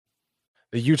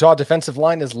The Utah defensive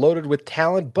line is loaded with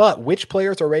talent, but which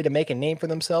players are ready to make a name for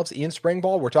themselves in spring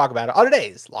ball? We're talking about it on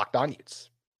today's Locked On Utes.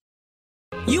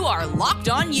 You are Locked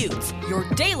On Utes, your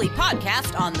daily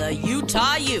podcast on the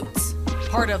Utah Utes.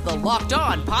 Part of the Locked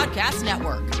On Podcast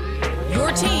Network.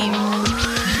 Your team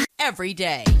every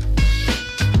day.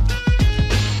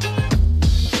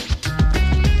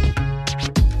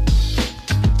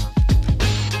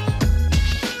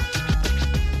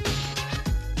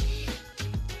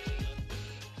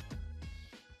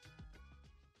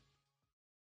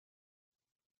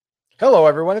 Hello,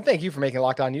 everyone, and thank you for making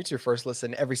Locked On Utes your first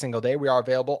listen every single day. We are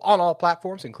available on all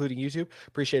platforms, including YouTube.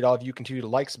 Appreciate all of you continue to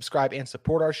like, subscribe, and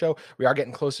support our show. We are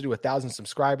getting closer to 1,000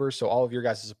 subscribers, so all of your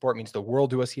guys' support means the world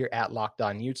to us here at Locked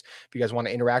On Utes. If you guys want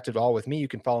to interact at all with me, you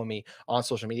can follow me on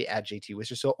social media at JT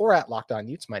Wisterstill or at Locked On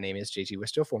Utes. My name is JT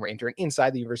Wisterstill, former intern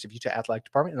inside the University of Utah Athletic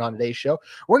Department. And on today's show,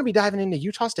 we're going to be diving into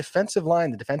Utah's defensive line,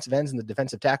 the defensive ends, and the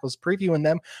defensive tackles, previewing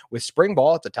them with spring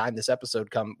ball. At the time this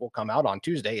episode will come out on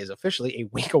Tuesday, is officially a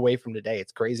week away from today.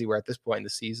 It's crazy. We're at this point in the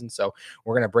season. So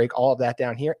we're going to break all of that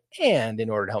down here. And in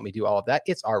order to help me do all of that,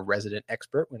 it's our resident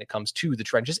expert when it comes to the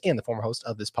trenches and the former host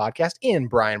of this podcast in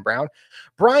Brian Brown.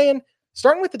 Brian,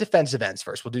 starting with the defensive ends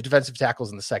first, we'll do defensive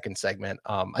tackles in the second segment.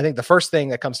 I think the first thing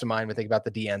that comes to mind when we think about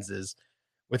the D-ends is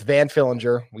with Van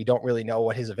Fillinger, we don't really know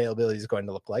what his availability is going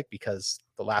to look like because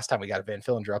the last time we got a Van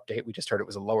Fillinger update, we just heard it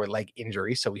was a lower leg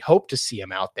injury. So we hope to see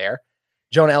him out there.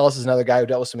 Jonah Ellis is another guy who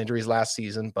dealt with some injuries last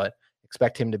season, but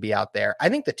expect him to be out there. I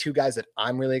think the two guys that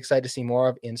I'm really excited to see more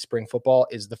of in spring football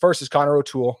is the first is Connor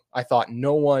O'Toole. I thought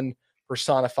no one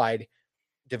personified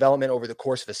development over the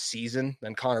course of a season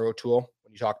than Connor O'Toole.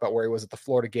 When you talk about where he was at the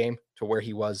Florida game to where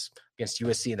he was against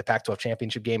USC in the Pac-12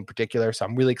 championship game in particular. So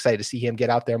I'm really excited to see him get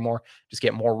out there more, just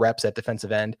get more reps at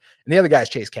defensive end. And the other guy is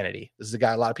Chase Kennedy. This is a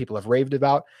guy a lot of people have raved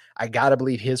about. I got to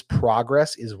believe his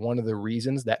progress is one of the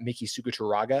reasons that Miki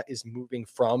Sukuturaga is moving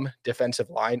from defensive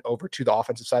line over to the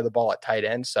offensive side of the ball at tight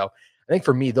end. So I think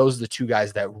for me, those are the two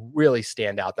guys that really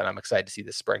stand out that I'm excited to see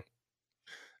this spring.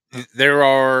 There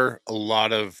are a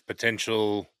lot of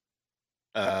potential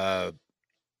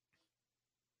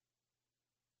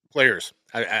players.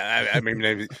 I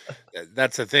mean,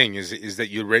 that's the thing is that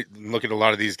you look at a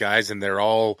lot of these guys and they're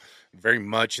all very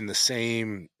much in the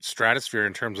same stratosphere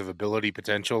in terms of ability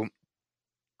potential.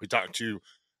 We talked to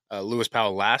Lewis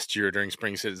Powell last year during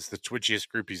spring. He said it's the twitchiest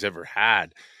group he's ever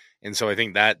had. And so I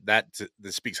think that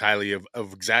speaks highly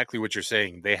of exactly what you're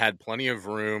saying. They had plenty of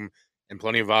room and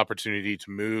plenty of opportunity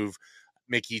to move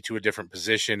Mickey to a different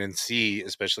position and see,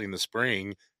 especially in the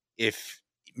spring, if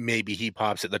maybe he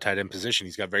pops at the tight end position.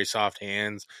 He's got very soft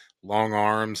hands, long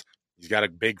arms. He's got a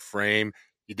big frame.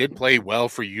 He did play well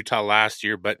for Utah last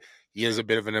year, but he is a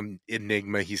bit of an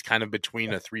enigma. He's kind of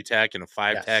between a 3-tech and a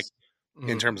 5-tech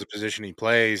in terms of position he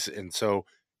plays. And so,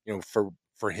 you know,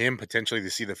 for him potentially to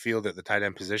see the field at the tight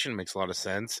end position makes a lot of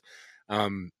sense.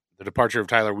 The departure of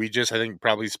Tyler Weegis, I think,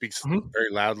 probably speaks very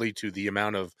loudly to the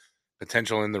amount of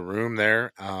potential in the room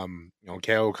there. You know,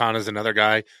 Keo O'Connor is another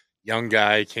guy, young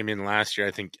guy, came in last year.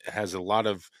 I think has a lot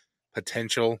of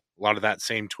potential, a lot of that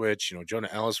same twitch. You know, Jonah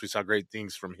Ellis, we saw great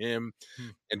things from him.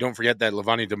 And don't forget that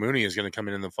Levani Damuni is going to come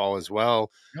in the fall as well.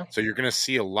 Yeah. So you're going to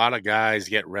see a lot of guys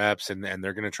get reps, and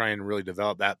they're going to try and really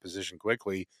develop that position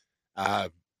quickly.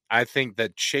 I think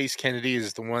that Chase Kennedy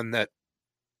is the one that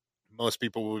most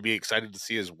people would be excited to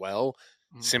see as well,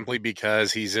 simply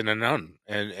because he's an unknown.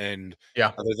 And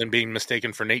other than being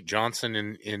mistaken for Nate Johnson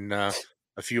in a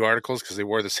few articles because they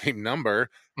wore the same number,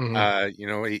 you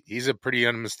know, he's a pretty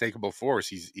unmistakable force.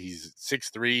 He's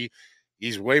 6'3".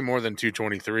 He's way more than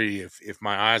 223 if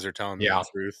my eyes are telling me the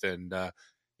truth. And,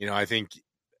 you know, I think,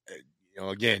 you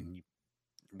know, again,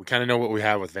 we kind of know what we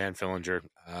have with Van Fillinger.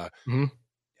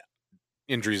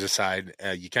 Injuries aside,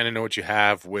 you kind of know what you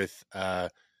have with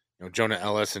you know, Jonah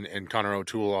Ellis and Connor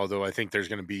O'Toole, although I think there's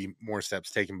going to be more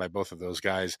steps taken by both of those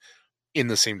guys in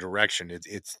the same direction.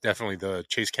 It's definitely the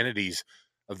Chase Kennedys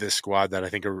of this squad that I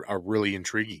think are really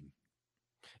intriguing.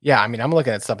 Yeah, I mean, I'm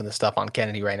looking at some of the stuff on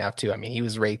Kennedy right now, too. I mean, he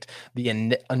was ranked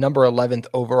the number 11th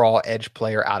overall edge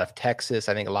player out of Texas.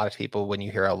 I think a lot of people, when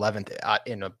you hear 11th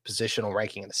in a positional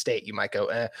ranking in the state, you might go,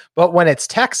 eh. But when it's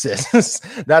Texas,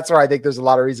 that's where I think there's a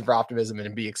lot of reason for optimism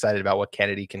and be excited about what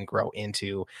Kennedy can grow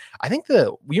into. I think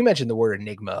you mentioned the word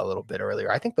enigma a little bit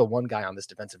earlier. I think the one guy on this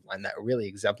defensive line that really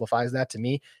exemplifies that to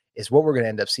me is what we're going to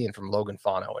end up seeing from Logan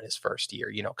Fano in his first year,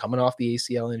 you know, coming off the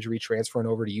ACL injury, transferring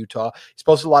over to Utah. He's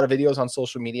posted a lot of videos on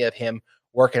social media of him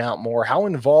working out more. How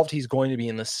involved he's going to be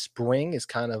in the spring is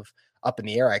kind of up in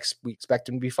the air. We expect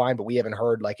him to be fine, but we haven't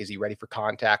heard, like, is he ready for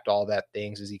contact, all that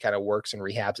things, as he kind of works and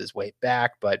rehabs his way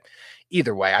back. But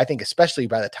either way, I think especially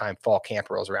by the time fall camp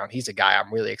rolls around, he's a guy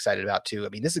I'm really excited about too. I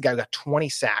mean, this is a guy who got 20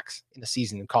 sacks in a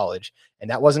season in college, and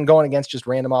that wasn't going against just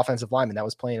random offensive linemen. That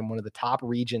was playing in one of the top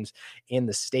regions in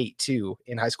the state too,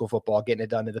 in high school football, getting it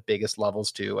done to the biggest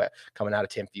levels too, coming out of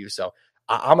Timpview. So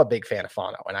I'm a big fan of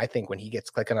Fano, and I think when he gets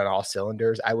clicking on all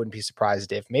cylinders, I wouldn't be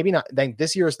surprised if maybe not then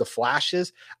this year is the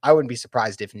flashes. I wouldn't be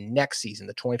surprised if next season,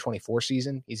 the 2024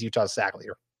 season, he's Utah's sack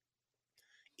leader.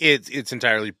 It's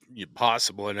entirely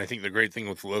possible, and I think the great thing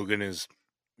with Logan is,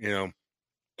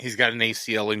 he's got an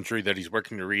ACL injury that he's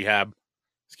working to rehab.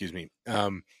 Excuse me.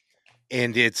 And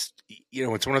it's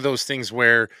one of those things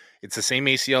where it's the same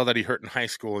ACL that he hurt in high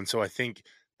school, and so I think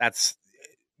that's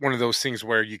one of those things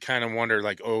where you kind of wonder,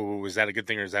 like, oh, is that a good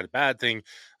thing or is that a bad thing?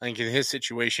 I think in his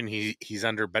situation, he's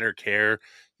under better care.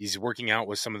 He's working out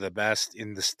with some of the best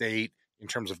in the state in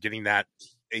terms of getting that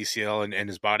ACL and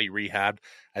his body rehabbed.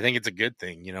 I think it's a good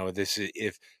thing.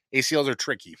 If ACLs are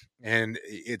tricky, and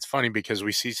it's funny because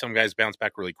we see some guys bounce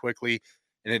back really quickly,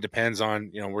 and it depends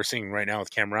on, we're seeing right now with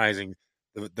Cam Rising,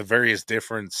 the various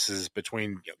differences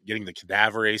between getting the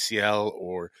cadaver ACL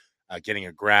or getting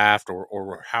a graft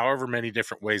or however many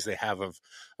different ways they have of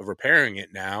repairing it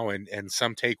now. And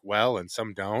some take well and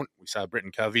some don't. We saw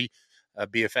Britton Covey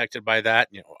be affected by that.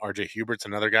 RJ Hubert's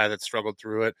another guy that struggled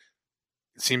through it.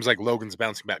 It seems like Logan's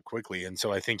bouncing back quickly. And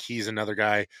so I think he's another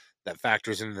guy that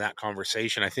factors into that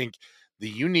conversation. I think the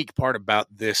unique part about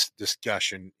this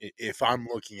discussion, if I'm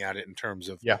looking at it in terms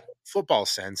of football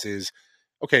sense, is,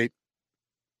 okay,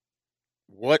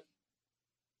 which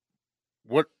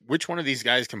one of these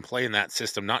guys can play in that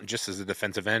system, not just as a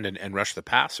defensive end and rush the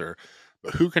passer,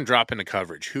 but who can drop into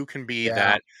coverage? Who can be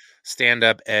that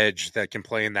stand-up edge that can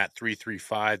play in that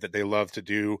 3-3-5 that they love to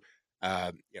do?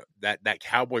 That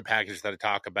cowboy package that I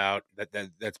talk about,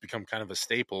 that's become kind of a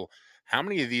staple. How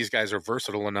many of these guys are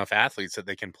versatile enough athletes that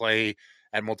they can play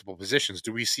at multiple positions?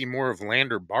 Do we see more of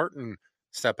Lander Barton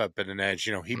step up at an edge?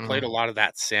 He played a lot of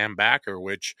that Sam Backer,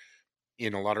 which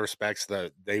in a lot of respects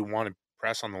they want to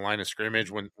press on the line of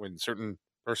scrimmage when certain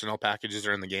personnel packages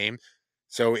are in the game.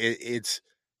 So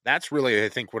that's really, I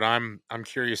think, what I'm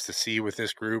curious to see with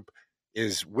this group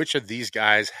is which of these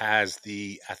guys has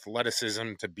the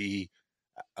athleticism to be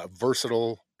a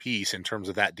versatile piece in terms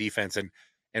of that defense.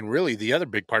 And really the other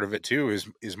big part of it too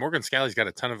is Morgan Scalley's got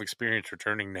a ton of experience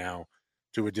returning now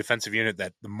to a defensive unit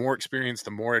that the more experience,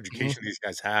 the more education these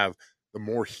guys have, the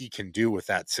more he can do with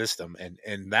that system.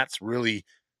 And that's really,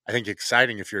 I think,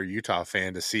 exciting if you're a Utah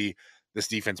fan to see this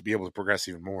defense be able to progress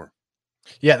even more.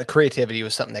 Yeah, the creativity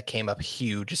was something that came up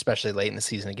huge, especially late in the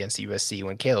season against USC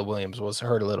when Caleb Williams was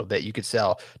hurt a little bit. You could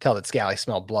tell that Scally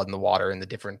smelled blood in the water and the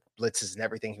different blitzes and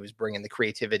everything he was bringing. The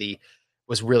creativity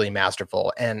was really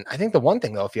masterful. And I think the one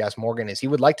thing, though, if you ask Morgan, is he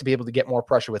would like to be able to get more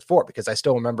pressure with Fort, because I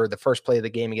still remember the first play of the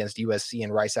game against USC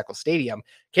in Rice-Eccles Stadium.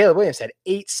 Caleb Williams had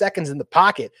 8 seconds in the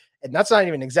pocket, and that's not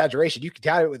even an exaggeration. You can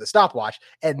count it with a stopwatch,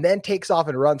 and then takes off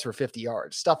and runs for 50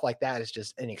 yards. Stuff like that is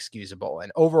just inexcusable.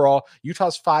 And overall,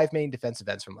 Utah's 5 main defensive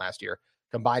ends from last year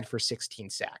combined for 16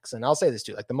 sacks. And I'll say this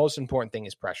too, like, the most important thing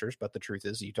is pressures, but the truth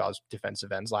is Utah's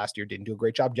defensive ends last year didn't do a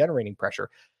great job generating pressure.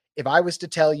 If I was to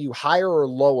tell you higher or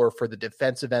lower for the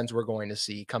defensive ends we're going to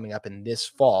see coming up in this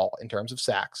fall in terms of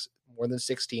sacks, more than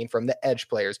 16 from the edge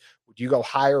players, would you go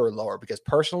higher or lower? Because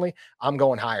personally, I'm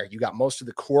going higher. You got most of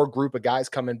the core group of guys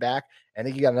coming back. I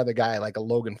think you got another guy like a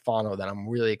Logan Fano that I'm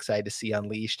really excited to see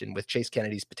unleashed, and with Chase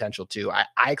Kennedy's potential too.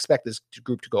 I expect this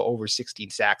group to go over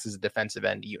 16 sacks as a defensive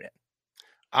end unit.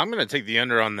 I'm going to take the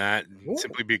under on that. Ooh.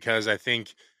 Simply because I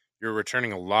think you're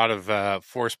returning a lot of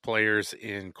force players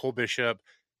in Cole Bishop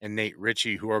and Nate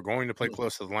Ritchie, who are going to play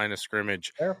close to the line of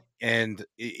scrimmage. Fair. And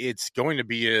it's going to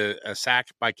be a sack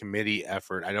by committee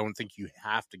effort. I don't think you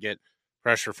have to get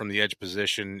pressure from the edge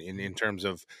position in terms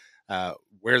of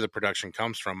where the production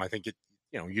comes from. I think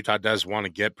Utah does want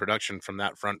to get production from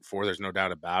that front four. There's no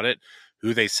doubt about it.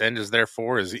 Who they send is there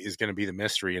for is going to be the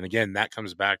mystery. And again, that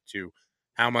comes back to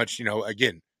how much,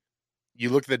 again, you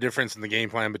look at the difference in the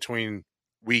game plan between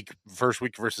first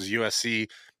week versus USC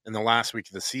and the last week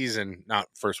of the season, not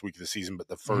first week of the season, but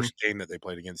the first game that they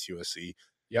played against USC.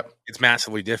 Yep. It's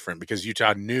massively different because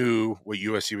Utah knew what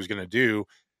USC was going to do.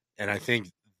 And I think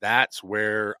that's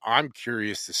where I'm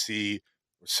curious to see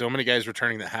so many guys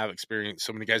returning that have experience,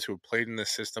 so many guys who have played in this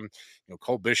system.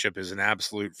 Cole Bishop is an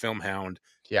absolute film hound.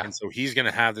 Yeah. And so he's going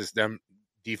to have this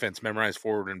defense memorized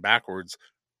forward and backwards.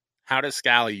 How does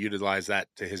Scally utilize that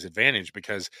to his advantage?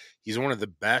 Because he's one of the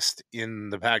best in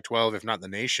the Pac-12, if not the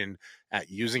nation, at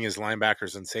using his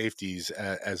linebackers and safeties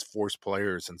as force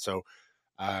players. And so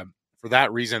for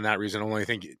that reason only, I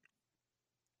think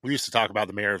we used to talk about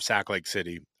the mayor of Sac Lake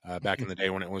City back in the day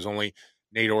when it was only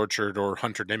Nate Orchard or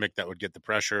Hunter Nimmick that would get the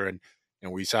pressure. And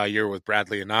we saw a year with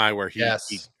Bradley and I where he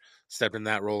Yes. stepped in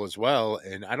that role as well.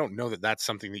 And I don't know that that's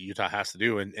something that Utah has to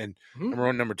do. And Mhm. number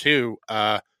one, number two,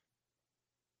 are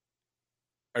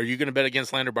you going to bet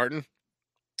against Lander Barton?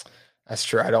 That's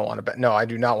true. I don't want to bet. No, I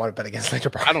do not want to bet against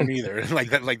Lander I don't Barton. either.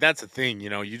 Like that's the thing.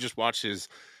 You just watch his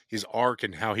arc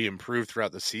and how he improved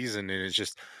throughout the season, and it's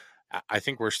just I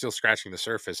think we're still scratching the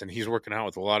surface. And he's working out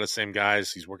with a lot of the same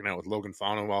guys. He's working out with Logan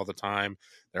Fano all the time.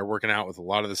 They're working out with a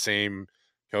lot of the same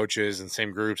coaches and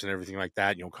same groups and everything like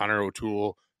that. Connor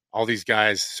O'Toole, all these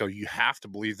guys. So you have to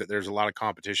believe that there's a lot of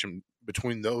competition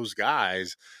between those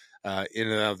guys in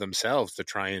and of themselves to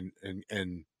try and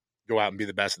go out and be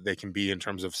the best that they can be in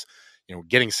terms of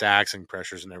getting sacks and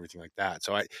pressures and everything like that.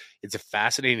 So it's a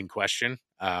fascinating question.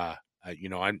 I'm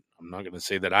not going to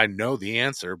say that I know the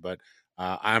answer, but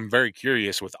I'm very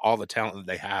curious with all the talent that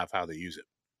they have, how they use it.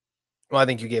 Well, I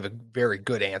think you gave a very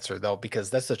good answer though, because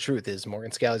that's the truth is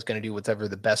Morgan Scalley's going to do whatever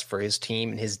the best for his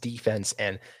team and his defense.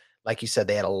 And like you said,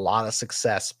 they had a lot of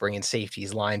success bringing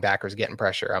safeties, linebackers, getting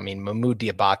pressure. I mean, Mahmoud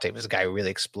Diabate was a guy who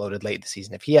really exploded late in the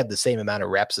season. If he had the same amount of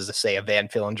reps as, say, a Van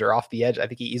Fillinger off the edge, I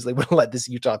think he easily would have led this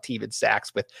Utah team in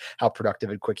sacks with how productive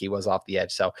and quick he was off the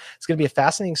edge. So it's going to be a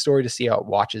fascinating story to see how it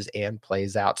watches and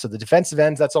plays out. So the defensive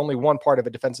ends, that's only one part of a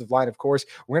defensive line, of course.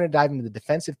 We're going to dive into the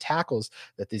defensive tackles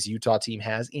that this Utah team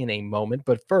has in a moment.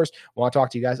 But first, I want to talk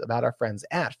to you guys about our friends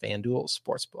at FanDuel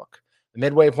Sportsbook. The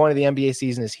midway point of the NBA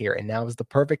season is here, and now is the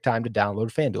perfect time to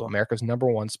download FanDuel, America's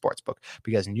 #1 sportsbook,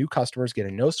 because new customers get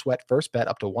a no-sweat first bet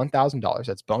up to $1,000.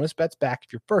 That's bonus bets back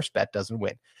if your first bet doesn't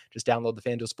win. Just download the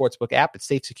FanDuel Sportsbook app. It's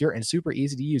safe, secure, and super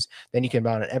easy to use. Then you can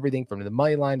bet on everything from the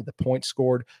money line to the points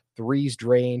scored, threes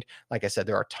drained. Like I said,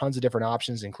 there are tons of different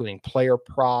options, including player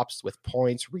props with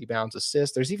points, rebounds,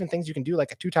 assists. There's even things you can do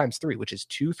like a 2x3, which is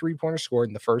 2 3-pointers scored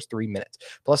in the first 3 minutes.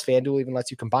 Plus, FanDuel even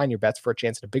lets you combine your bets for a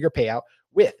chance at a bigger payout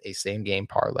with a same-game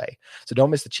parlay. So don't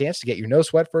miss the chance to get your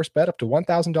no-sweat first bet up to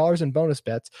 $1,000 in bonus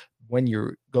bets when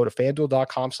you go to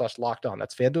FanDuel.com/lockedon.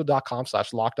 That's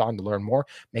FanDuel.com/lockedon to learn more.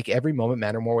 Make every moment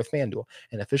matter more with FanDuel,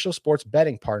 an official sports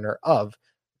betting partner of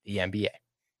the NBA.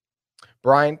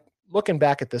 Brian, looking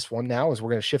back at this one now, as we're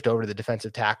going to shift over to the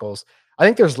defensive tackles, I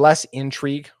think there's less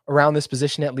intrigue around this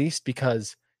position, at least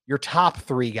because your top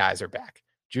 3 guys are back.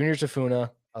 Junior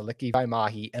Tafuna, Aliki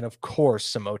Vaimahi, and of course,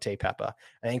 Samote Peppa.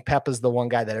 I think Peppa's the one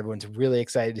guy that everyone's really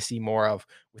excited to see more of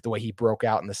with the way he broke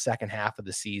out in the second half of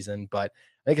the season. But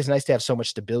I think it's nice to have so much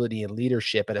stability and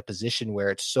leadership at a position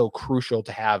where it's so crucial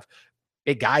to have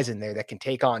big guys in there that can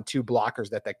take on 2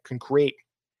 blockers that can create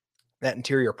that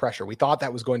interior pressure. We thought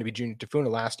that was going to be Junior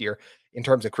Tafuna last year in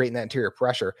terms of creating that interior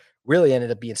pressure. Really ended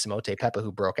up being Samote Peppa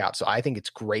who broke out. So I think it's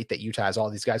great that Utah has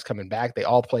all these guys coming back. They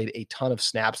all played a ton of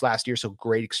snaps last year, so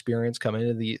great experience coming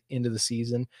into the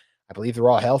season. I believe they're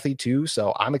all healthy too,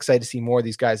 so I'm excited to see more of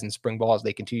these guys in spring ball as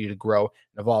they continue to grow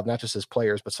and evolve, not just as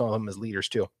players, but some of them as leaders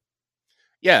too.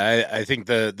 Yeah, I think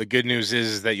the good news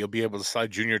is that you'll be able to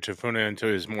slide Junior Tafuna into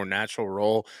his more natural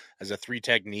role as a 3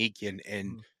 technique, and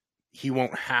he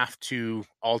won't have to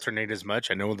alternate as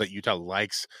much. I know that Utah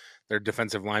likes their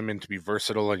defensive linemen to be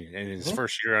versatile, and in his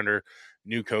first year under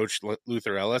new coach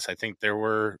Luther Ellis, I think there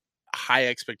were high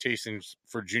expectations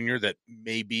for Junior that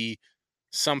maybe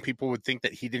some people would think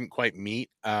that he didn't quite meet.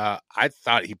 I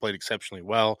thought he played exceptionally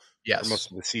well for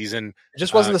most of the season. It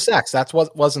just wasn't the sacks. That's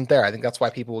what wasn't there. I think that's why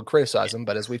people would criticize him.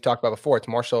 But as we've talked about before, it's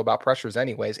more so about pressures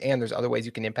anyways. And there's other ways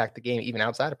you can impact the game even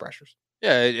outside of pressures.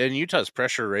 Yeah, and Utah's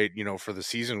pressure rate, for the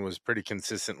season was pretty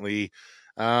consistently,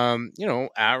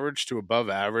 average to above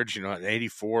average. An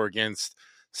 84 against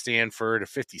Stanford, a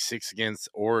 56 against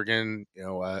Oregon,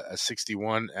 a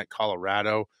 61 at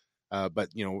Colorado. But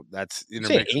that's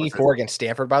intermixed. 84 against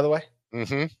Stanford, by the way.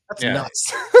 Mm-hmm. That's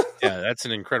nuts. Yeah, that's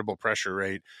an incredible pressure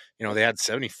rate. They had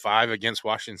 75 against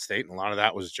Washington State, and a lot of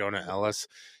that was Jonah Ellis.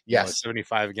 Yes,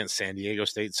 75 against San Diego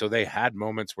State. So they had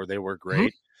moments where they were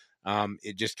great.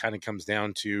 It just kind of comes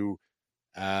down to,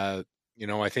 I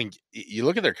think you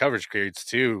look at their coverage grades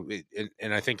too,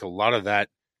 and I think a lot of that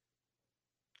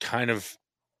kind of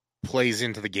plays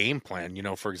into the game plan.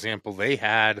 For example, they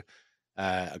had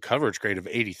a coverage grade of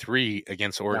 83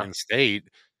 against Oregon State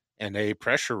and a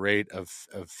pressure rate of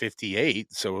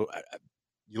 58. So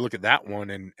you look at that one,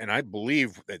 and I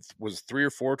believe it was 3 or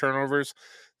 4 turnovers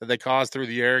that they caused through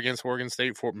the air against Oregon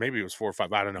State. Maybe it was 4 or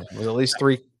 5. I don't know. It was at least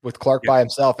 3 with Clark by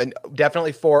himself, and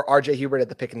definitely 4 RJ Hubert at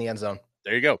the pick in the end zone.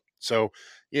 There you go. So,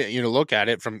 look at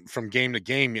it from game to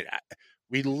game.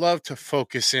 We love to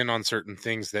focus in on certain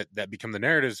things that become the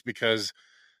narratives because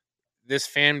this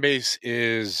fan base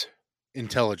is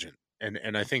intelligent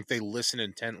and I think they listen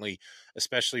intently,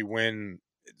 especially when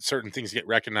certain things get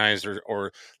recognized,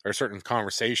 or there are certain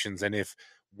conversations. And if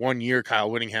one year Kyle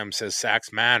Whittingham says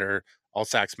sacks matter, all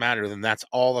sacks matter, then that's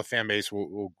all the fan base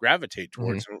will gravitate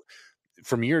towards. So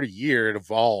from year to year, it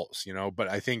evolves, But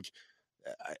I think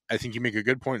you make a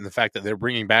good point in the fact that they're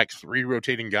bringing back 3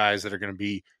 rotating guys that are going to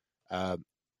be uh,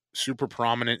 super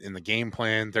prominent in the game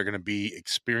plan. They're going to be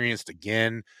experienced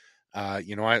again.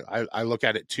 I look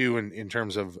at it too in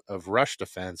terms of rush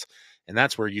defense, and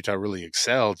that's where Utah really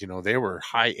excelled. They were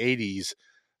high 80s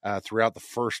throughout the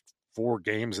first 4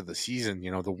 games of the season.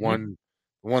 The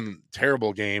one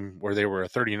terrible game where they were a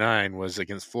 39 was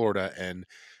against Florida, and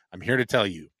I'm here to tell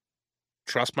you,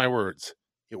 trust my words,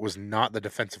 it was not the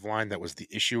defensive line that was the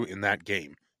issue in that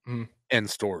game. End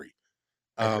story.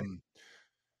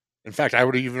 In fact, I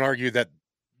would even argue that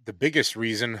the biggest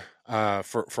reason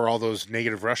for all those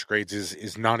negative rush grades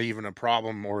is not even a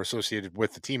problem or associated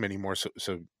with the team anymore.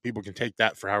 So people can take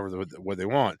that for however what they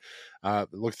want.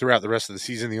 Look throughout the rest of the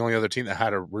season, the only other team that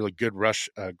had a really good rush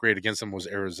grade against them was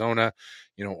Arizona.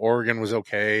 Oregon was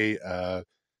okay.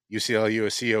 UCLA,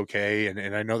 USC okay,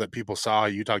 and I know that people saw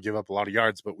Utah give up a lot of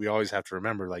yards, but we always have to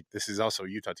remember, like, this is also a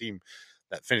Utah team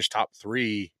that finished top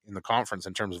 3 in the conference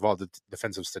in terms of all the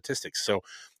defensive statistics. So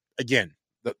again,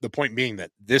 the point being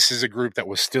that this is a group that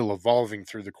was still evolving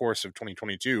through the course of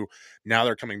 2022. Now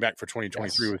they're coming back for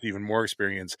 2023 with even more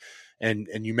experience. And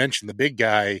you mentioned the big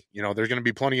guy, there's going to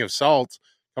be plenty of salt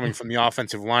coming from the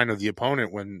offensive line of the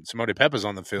opponent when Samote Pepa's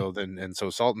on the field. And so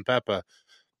Salt and Pepa,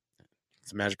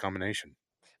 it's a magic combination.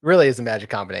 Really is a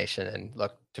magic combination. And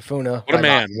look, Tafuna. What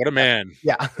a man.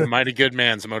 Yeah. A mighty good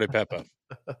man, Samote Pepa.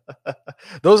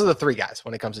 Those are the 3 guys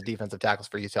when it comes to defensive tackles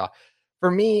for Utah. For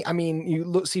me, I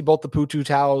mean, see both the Putu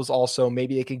Towels also.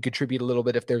 Maybe they can contribute a little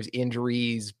bit if there's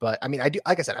injuries. But I mean,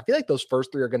 like I said, I feel like those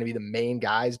first 3 are going to be the main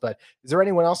guys. But is there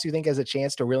anyone else you think has a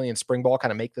chance to really in spring ball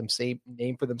kind of make them say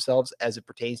name for themselves as it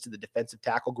pertains to the defensive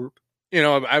tackle group?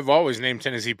 I've always named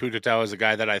Tennessee Pututau as a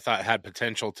guy that I thought had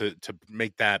potential to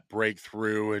make that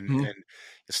breakthrough. And it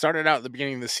started out at the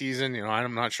beginning of the season.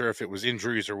 I'm not sure if it was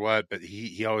injuries or what, but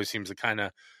he always seems to kind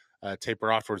of taper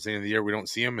off towards the end of the year. We don't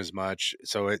see him as much.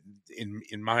 So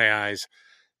in my eyes,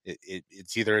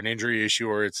 it's either an injury issue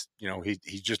or it's,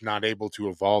 he's just not able to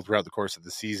evolve throughout the course of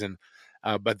the season.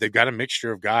 But they've got a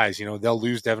mixture of guys. They'll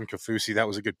lose Devin Kafusi. That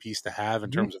was a good piece to have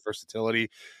in terms of versatility.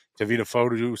 Tavita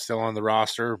Fodu still on the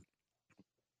roster.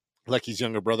 Lecky's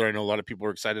younger brother, I know a lot of people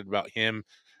are excited about him.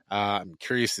 I'm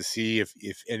curious to see if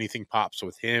anything pops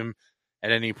with him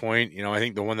at any point. I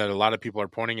think the one that a lot of people are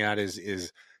pointing at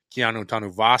is Keanu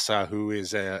Tanuvasa, who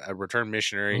is a return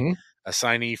missionary, a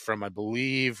signee from, I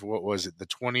believe, what was it, the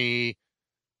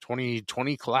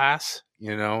 2020 class,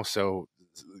 so,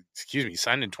 excuse me,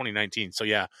 signed in 2019. So,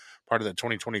 yeah, part of the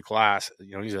 2020 class.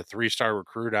 He's a 3-star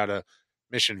recruit out of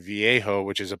Mission Viejo,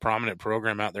 which is a prominent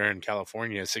program out there in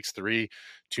California, 6'3",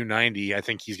 290. I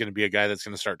think he's going to be a guy that's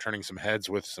going to start turning some heads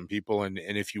with some people. And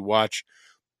if you watch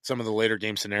some of the later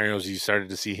game scenarios, you started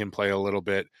to see him play a little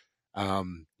bit.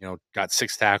 Got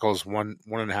 6 tackles, 1.5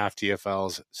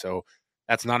 TFLs. So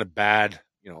that's not a bad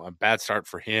start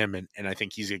for him. And I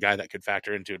think he's a guy that could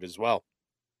factor into it as well.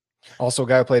 Also a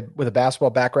guy who played with a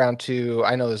basketball background too.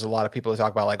 I know there's a lot of people who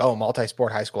talk about like, oh,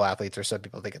 multi-sport high school athletes, or some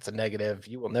people think it's a negative.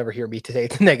 You will never hear me today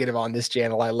it's a negative on this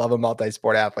channel. I love a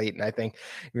multi-sport athlete. And I think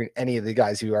any of the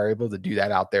guys who are able to do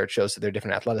that out there, it shows that they're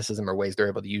different athleticism or ways they're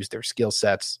able to use their skill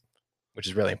sets, which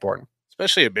is really important.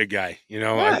 Especially a big guy,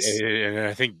 Yes. and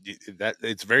I think that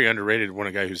it's very underrated when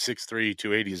a guy who's 6'3",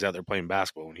 280 is out there playing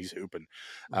basketball and he's hooping.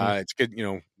 It's good,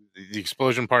 the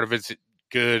explosion part of it's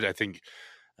good. I think,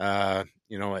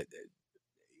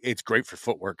 it's great for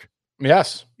footwork.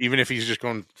 Yes. Even if he's just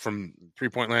going from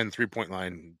 3-point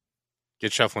line,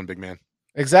 get shuffling, big man.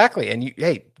 Exactly. And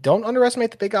don't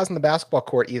underestimate the big guys on the basketball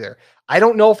court either. I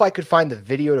don't know if I could find the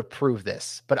video to prove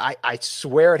this, but I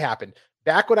swear it happened.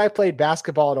 Back when I played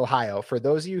basketball in Ohio, for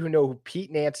those of you who know who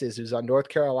Pete Nance is, who's on North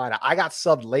Carolina, I got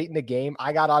subbed late in the game.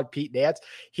 I got on Pete Nance.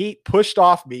 He pushed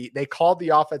off me. They called the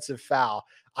offensive foul.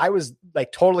 I was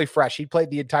like totally fresh. He played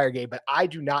the entire game, but I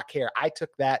do not care. I took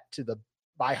that to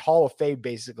my Hall of Fame,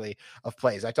 basically, of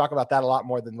plays. I talk about that a lot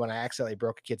more than when I accidentally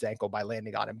broke a kid's ankle by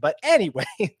landing on him. But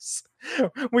anyways,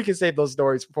 we can save those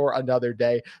stories for another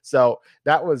day. So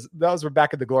those were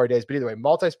back in the glory days. But either way,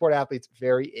 multi-sport athletes,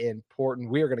 very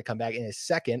important. We are going to come back in a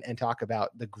second and talk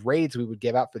about the grades we would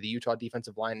give out for the Utah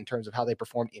defensive line in terms of how they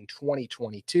performed in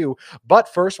 2022.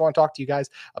 But first, I want to talk to you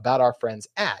guys about our friends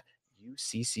at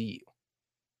UCCU.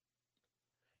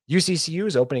 UCCU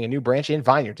is opening a new branch in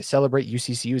Vineyard. To celebrate,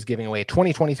 UCCU is giving away a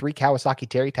 2023 Kawasaki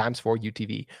Terry ×4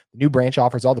 UTV. The new branch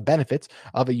offers all the benefits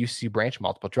of a UCCU branch: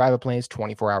 multiple drive-up lanes,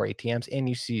 24-hour ATMs, and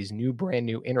UCCU's brand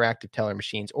new interactive teller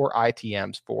machines, or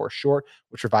ITMs for short,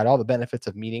 which provide all the benefits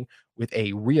of meeting with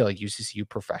a real UCCU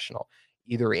professional,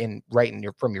 either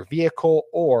from your vehicle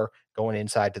or going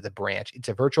inside to the branch. It's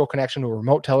a virtual connection to a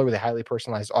remote teller with a highly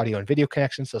personalized audio and video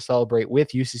connection. So celebrate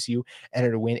with UCCU.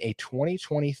 Enter to win a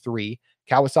 2023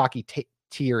 Kawasaki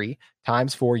Terry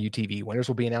 ×4 UTV. Winners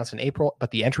will be announced in April,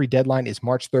 but the entry deadline is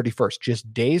March 31st.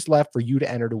 Just days left for you to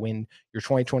enter to win your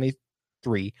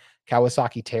 2023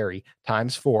 Kawasaki Terry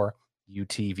 ×4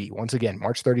 UTV. Once again,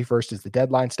 March 31st is the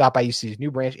deadline. Stop by UCCU's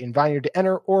new branch in Vineyard to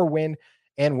enter or win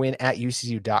at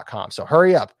uccu.com. So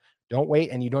hurry up. Don't wait,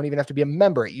 and you don't even have to be a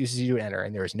member at UCCU to enter,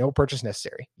 and there is no purchase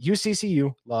necessary.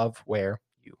 UCCU, love where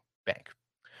you bank.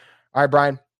 All right,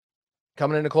 Brian,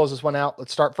 coming in to close this one out.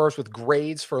 Let's start first with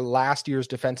grades for last year's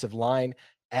defensive line.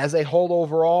 As a whole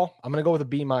overall, I'm going to go with a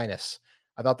B-.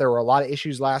 I thought there were a lot of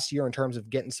issues last year in terms of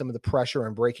getting some of the pressure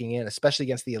and breaking in, especially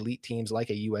against the elite teams like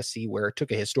a USC, where it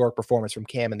took a historic performance from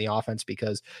Cam in the offense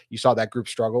because you saw that group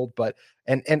struggled. But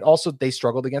and also they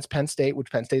struggled against Penn State,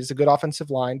 which Penn State is a good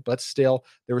offensive line, but still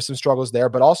there were some struggles there.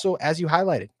 But also, as you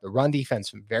highlighted, the run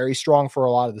defense very strong for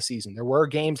a lot of the season. There were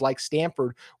games like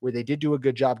Stanford where they did do a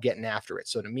good job getting after it.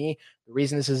 So to me, the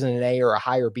reason this isn't an A or a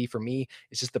high or B for me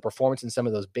is just the performance in some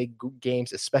of those big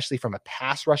games, especially from a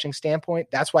pass rushing standpoint.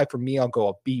 That's why for me, I'll go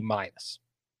a B-.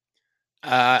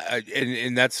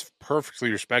 And that's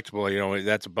perfectly respectable. You know,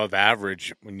 that's above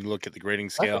average when you look at the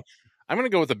grading scale. Okay. I'm going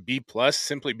to go with a B+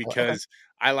 simply because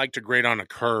I like to grade on a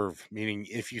curve, meaning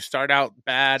if you start out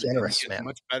bad and get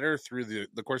much better through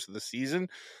the course of the season,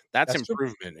 that's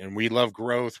improvement. True. And we love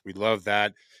growth. We love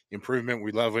that improvement.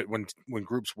 We love it when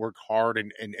groups work hard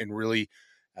and really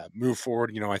move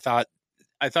forward. You know, I thought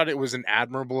it was an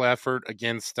admirable effort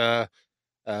against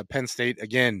Penn State.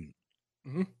 Again,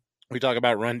 we talk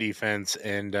about run defense,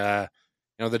 and you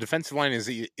know, the defensive line is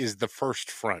the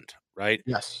first front, right?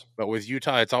 Yes. But with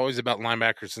Utah, it's always about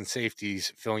linebackers and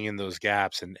safeties filling in those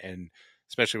gaps, and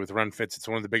especially with run fits, it's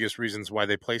one of the biggest reasons why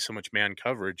they play so much man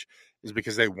coverage is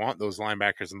because they want those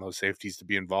linebackers and those safeties to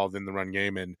be involved in the run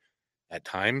game, and at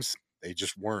times they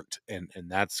just weren't, and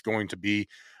that's going to be,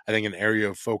 I think, an area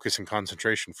of focus and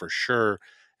concentration for sure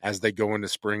as they go into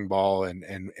spring ball, and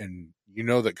you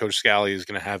know that Coach Scally is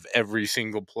going to have every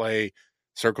single play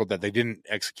circled that they didn't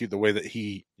execute the way that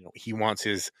he wants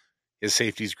his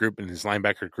safeties group and his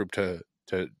linebacker group to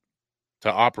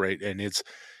operate. And it's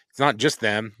not just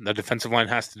them. The defensive line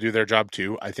has to do their job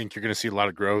too. I think you're going to see a lot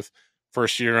of growth.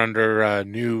 First year under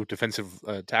new defensive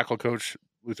tackle coach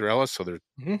Luther Ellis, so there's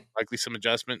likely some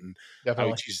adjustment and how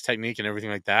he chooses technique and everything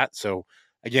like that. So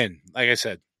again, like I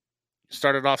said,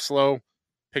 started off slow,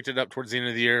 picked it up towards the end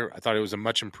of the year. I thought it was a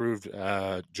much improved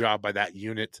job by that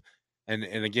unit. And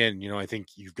again, you know, I think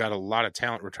you've got a lot of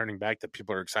talent returning back that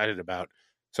people are excited about.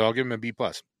 So I'll give him a B+.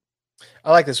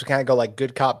 I like this. We kind of go like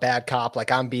good cop, bad cop.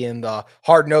 Like I'm being the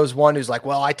hard-nosed one who's like,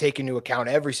 well, I take into account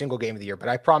every single game of the year. But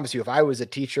I promise you, if I was a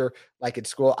teacher like in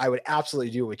school, I would absolutely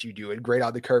do what you do and grade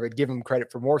on the curve and give them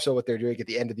credit for more so what they're doing at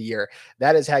the end of the year.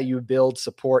 That is how you build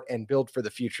support and build for the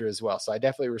future as well. So I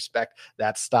definitely respect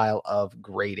that style of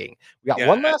grading. We got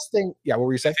one last thing. Yeah, what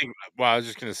were you saying? I was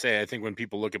just going to say, I think when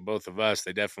people look at both of us,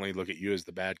 they definitely look at you as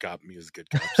the bad cop and me as the good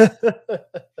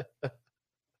cop.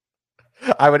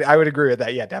 I would agree with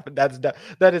that. Yeah, definitely.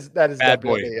 That is bad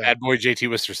definitely boy. Bad boy JT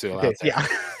Wisterstill out there. Yeah.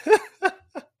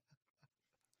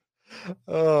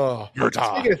 Oh,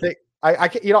 Utah. Speaking of things,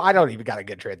 I don't even got a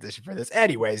good transition for this.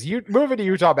 Anyways, moving to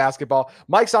Utah basketball,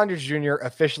 Mike Saunders Jr.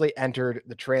 officially entered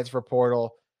the transfer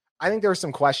portal. I think there were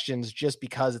some questions just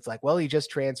because it's like, well, he just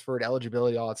transferred,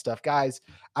 eligibility, all that stuff. Guys,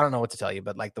 I don't know what to tell you,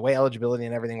 but like the way eligibility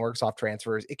and everything works off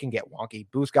transfers, it can get wonky.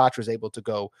 Booth Gotch was able to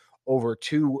go over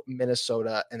to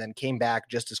Minnesota and then came back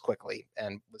just as quickly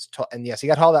and and yes, he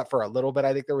got hauled out for a little bit.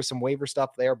 I think there was some waiver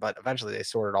stuff there, but eventually they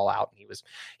sorted it all out and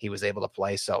he was able to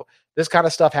play. So this kind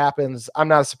of stuff happens. I'm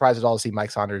not surprised at all to see Mike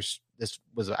Saunders.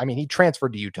 He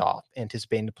transferred to Utah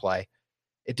anticipating to play.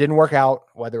 It didn't work out,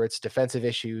 whether it's defensive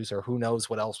issues or who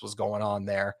knows what else was going on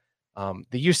there.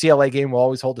 The UCLA game will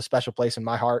always hold a special place in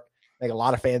my heart. I think a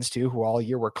lot of fans too, who all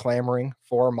year were clamoring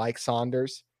for Mike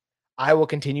Saunders. I will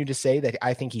continue to say that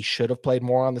I think he should have played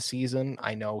more on the season.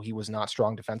 I know he was not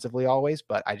strong defensively always,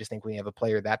 but I just think when you have a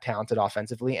player that talented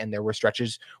offensively, and there were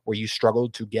stretches where you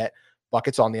struggled to get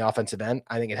buckets on the offensive end,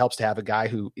 I think it helps to have a guy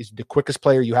who is the quickest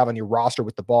player you have on your roster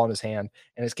with the ball in his hand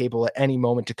and is capable at any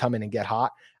moment to come in and get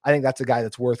hot. I think that's a guy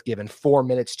that's worth giving 4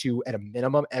 minutes to at a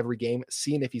minimum every game,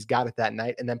 seeing if he's got it that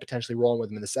night, and then potentially rolling with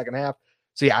him in the second half.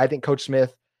 So yeah, I think Coach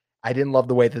Smith I didn't love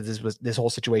the way that this whole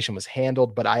situation was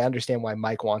handled, but I understand why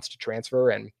Mike wants to transfer.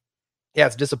 And yeah,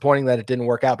 it's disappointing that it didn't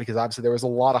work out because obviously there was a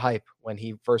lot of hype when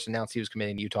he first announced he was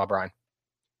committing to Utah, Brian.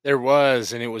 There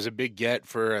was, and it was a big get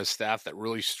for a staff that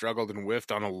really struggled and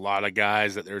whiffed on a lot of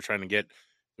guys that they were trying to get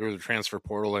through the transfer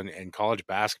portal. And college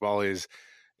basketball is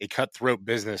a cutthroat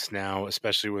business now,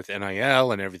 especially with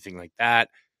NIL and everything like that.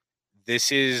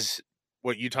 This is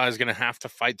what Utah is going to have to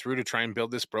fight through to try and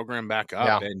build this program back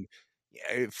up. Yeah. And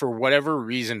for whatever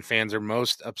reason, fans are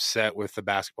most upset with the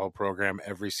basketball program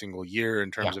every single year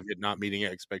in terms of it not meeting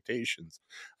expectations.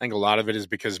 I think a lot of it is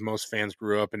because most fans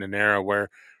grew up in an era where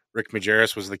Rick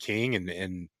Majerus was the king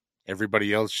and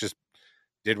everybody else just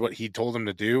did what he told them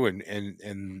to do,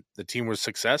 and the team was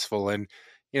successful. And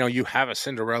you have a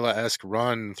Cinderella-esque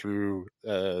run through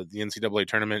the NCAA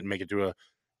tournament and make it to a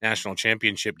national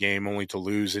championship game only to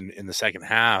lose in the second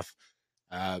half.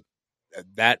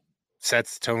 That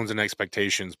sets tones and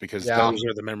expectations because those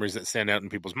are the memories that stand out in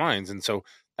people's minds. And so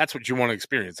that's what you want to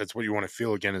experience. That's what you want to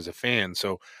feel again as a fan.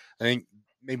 So I think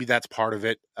maybe that's part of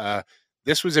it.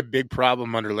 This was a big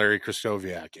problem under Larry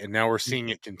Krystkowiak, and now we're seeing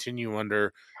it continue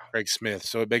under Craig Smith.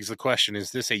 So it begs the question,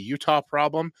 is this a Utah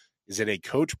problem? Is it a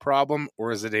coach problem,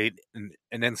 or is it an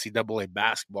NCAA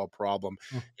basketball problem?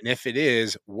 And if it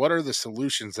is, what are the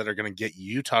solutions that are going to get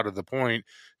Utah to the point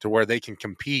to where they can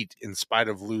compete in spite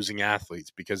of losing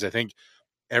athletes? Because I think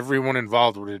everyone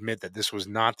involved would admit that this was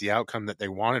not the outcome that they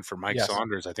wanted for Mike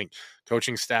Saunders. I think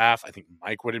coaching staff, I think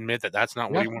Mike would admit that that's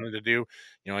not what he wanted to do.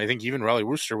 I think even Riley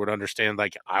Wooster would understand,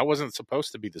 like, I wasn't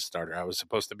supposed to be the starter. I was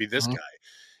supposed to be this guy.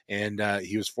 And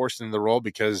he was forced into the role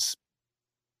because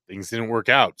things didn't work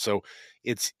out. So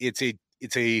it's a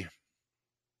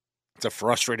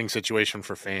frustrating situation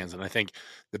for fans. And I think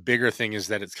the bigger thing is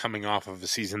that it's coming off of a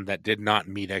season that did not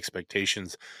meet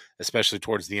expectations, especially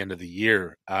towards the end of the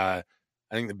year.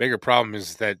 I think the bigger problem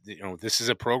is that, this is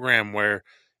a program where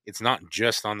it's not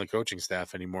just on the coaching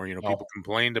staff anymore. People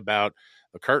complained about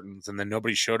the curtains and then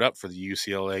nobody showed up for the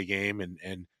UCLA game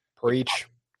and preach.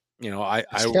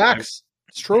 It's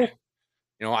true.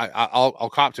 I'll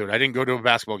cop to it. I didn't go to a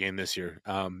basketball game this year.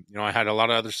 I had a lot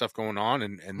of other stuff going on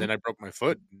and then I broke my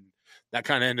foot. And that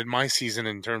kind of ended my season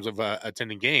in terms of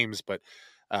attending games. But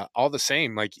all the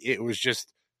same, like, it was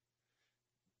just,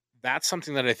 that's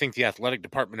something that I think the athletic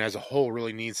department as a whole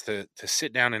really needs to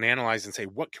sit down and analyze and say,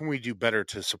 what can we do better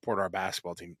to support our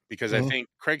basketball team? Because I think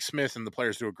Craig Smith and the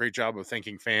players do a great job of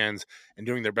thanking fans and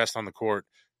doing their best on the court.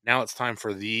 Now it's time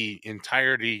for the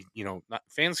entirety,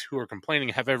 fans who are complaining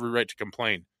have every right to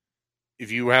complain.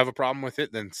 If you have a problem with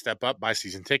it, then step up, buy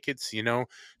season tickets,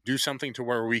 do something to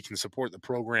where we can support the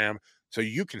program so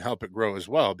you can help it grow as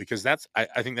well. Because I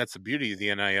think that's the beauty of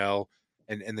the NIL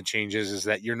and the changes, is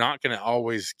that you're not going to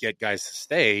always get guys to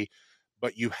stay,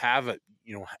 but you have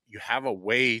a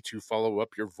way to follow up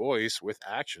your voice with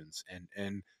actions.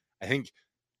 And I think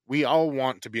we all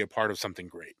want to be a part of something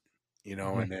great,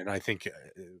 and I think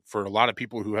for a lot of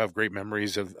people who have great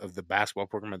memories of the basketball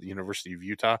program at the University of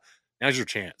Utah, now's your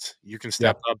chance. You can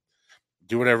step up,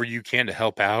 do whatever you can to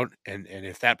help out. And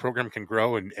if that program can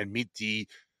grow and meet the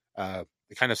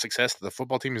kind of success that the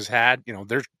football team has had,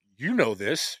 there's,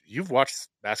 this, you've watched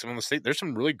basketball in the state. There's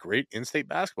some really great in-state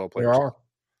basketball players. There are.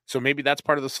 So maybe that's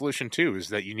part of the solution too, is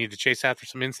that you need to chase after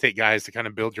some in-state guys to kind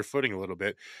of build your footing a little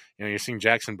bit. You're seeing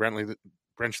Jackson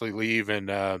Brenchley leave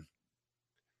and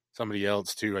somebody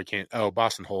else too.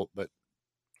 Boston Holt, but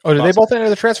did they both enter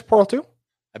the transfer portal too?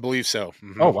 I believe so.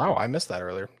 Oh wow, I missed that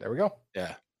earlier. There we go.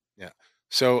 Yeah.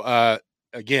 So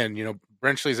again,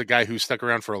 Brenchley's a guy who stuck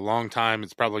around for a long time.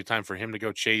 It's probably time for him to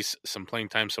go chase some playing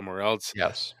time somewhere else.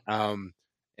 Yes. And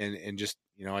just,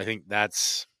 I think that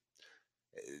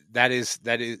is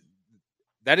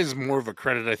more of a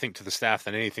credit, I think, to the staff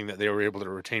than anything, that they were able to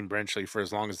retain Brenchley for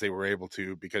as long as they were able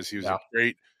to, because he was a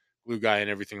great glue guy and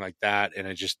everything like that. And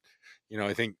I just,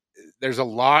 I think there's a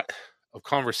lot of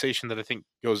conversation that I think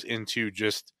goes into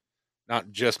just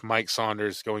not just Mike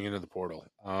Saunders going into the portal.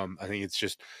 I think it's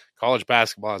just college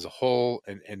basketball as a whole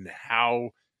and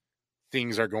how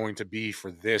things are going to be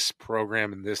for this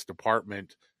program and this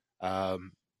department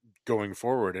going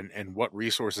forward, and what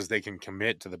resources they can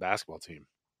commit to the basketball team.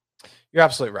 You're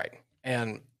absolutely right.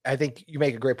 And I think you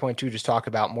make a great point too. Just talk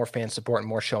about more fan support and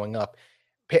more showing up.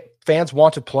 Fans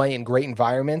want to play in great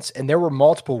environments, and there were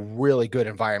multiple really good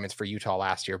environments for Utah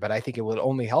last year, but I think it would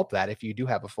only help that if you do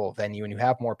have a full venue and you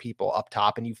have more people up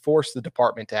top and you force the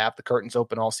department to have the curtains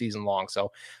open all season long.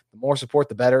 So the more support,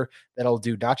 the better. That'll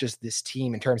do not just this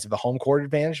team in terms of a home court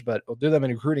advantage, but it'll do them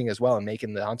in recruiting as well and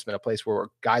making the Huntsman a place where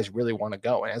guys really want to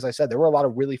go. And as I said, there were a lot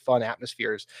of really fun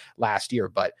atmospheres last year,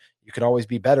 but you can always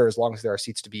be better as long as there are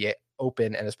seats to be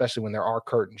open, and especially when there are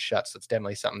curtains shut. So it's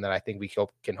definitely something that I think we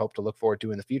can hope to look forward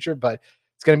to in the future. But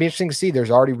it's going to be interesting to see. There's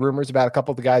already rumors about a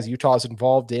couple of the guys Utah's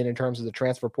involved in terms of the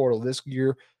transfer portal this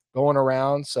year going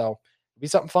around. So it'll be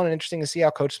something fun and interesting to see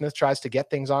how Coach Smith tries to get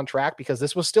things on track, because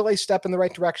this was still a step in the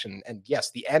right direction. And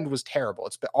yes, the end was terrible.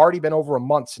 It's already been over a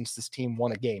month since this team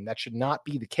won a game. That should not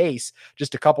be the case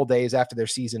just a couple days after their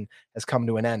season has come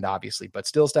to an end, obviously, but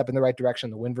still a step in the right direction.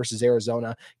 The win versus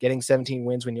Arizona, getting 17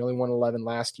 wins when you only won 11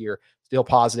 last year, still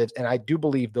positive. And I do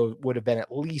believe those would have been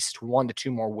at least 1 to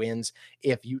 2 more wins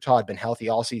if Utah had been healthy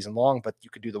all season long, but you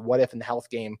could do the what if in the health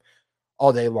game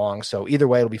all day long. So either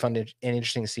way, it'll be fun and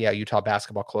interesting to see how Utah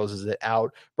basketball closes it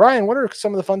out. Brian, what are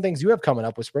some of the fun things you have coming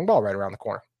up with spring ball right around the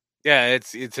corner? Yeah,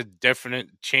 it's a definite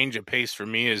change of pace for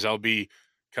me, as I'll be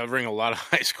covering a lot of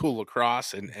high school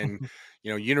lacrosse and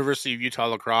University of Utah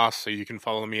lacrosse. So you can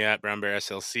follow me at Brown Bear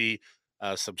SLC.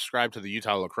 Subscribe to the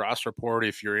Utah Lacrosse Report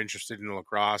if you're interested in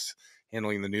lacrosse,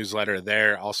 handling the newsletter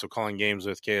there. Also calling games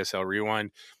with KSL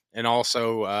Rewind, and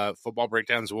also football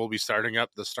breakdowns will be starting up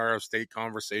the Star of State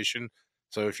conversation.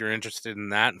 So if you're interested in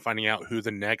that and finding out who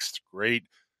the next great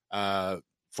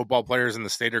football players in the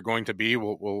state are going to be,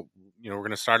 we're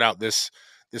going to start out this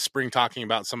spring talking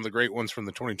about some of the great ones from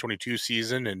the 2022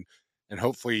 season, and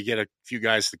hopefully get a few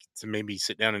guys to maybe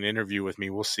sit down and interview with me.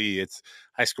 We'll see. It's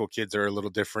high school kids are a little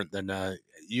different than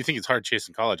you think. It's hard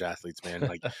chasing college athletes, man.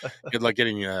 Like good luck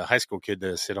getting a high school kid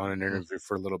to sit on an interview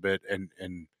for a little bit,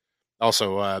 and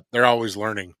also they're always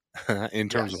learning in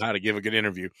terms of how to give a good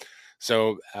interview.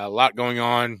 So a lot going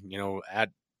on,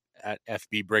 at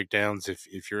FB breakdowns.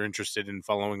 If you're interested in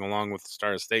following along with the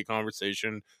Star of State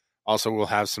conversation, also we'll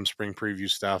have some spring preview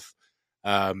stuff.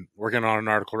 Working on an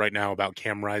article right now about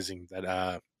Cam Rising that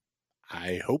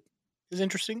I hope is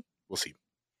interesting. We'll see.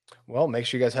 Well, make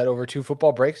sure you guys head over to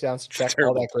Football Breakdowns to check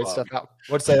all that great stuff out.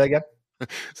 What'd say that again?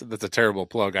 So that's a terrible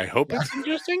plug. I hope it's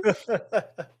interesting.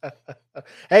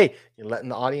 Hey, you're letting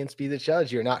the audience be the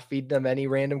judge. You're not feeding them any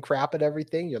random crap at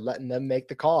everything. You're letting them make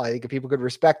the call. I think if people could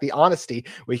respect the honesty,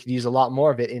 we could use a lot more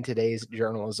of it in today's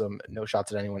journalism. No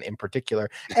shots at anyone in particular.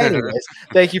 Anyways,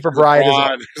 thank you for Brian.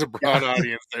 There's a broad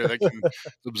audience there that can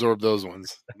absorb those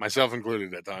ones, myself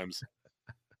included at times.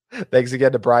 Thanks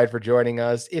again to Brian for joining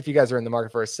us. If you guys are in the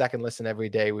market for a second listen every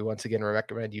day, we once again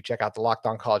recommend you check out the Locked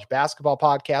On College Basketball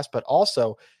podcast, but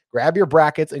also grab your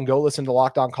brackets and go listen to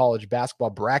Locked On College Basketball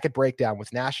Bracket Breakdown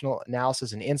with national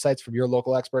analysis and insights from your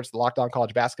local experts. The Locked On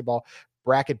College Basketball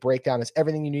Bracket Breakdown is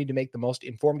everything you need to make the most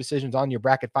informed decisions on your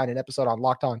bracket. Find an episode on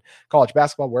Locked On College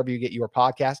Basketball wherever you get your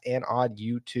podcast and on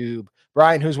YouTube.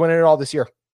 Brian, who's winning it all this year?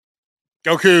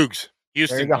 Go Cougs.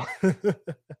 Houston. There you go.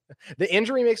 The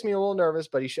injury makes me a little nervous,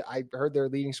 but I heard their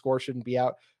leading scorer shouldn't be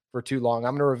out for too long.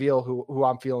 I'm going to reveal who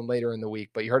I'm feeling later in the week,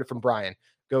 but you heard it from Brian.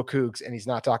 Go Cougs, and he's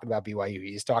not talking about BYU.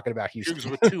 He's talking about Houston. Cougs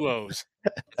with 2 O's.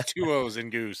 2 O's in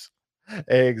Goose.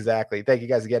 Exactly. Thank you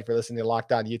guys again for listening to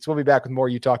Locked On Utes. We'll be back with more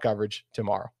Utah coverage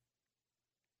tomorrow.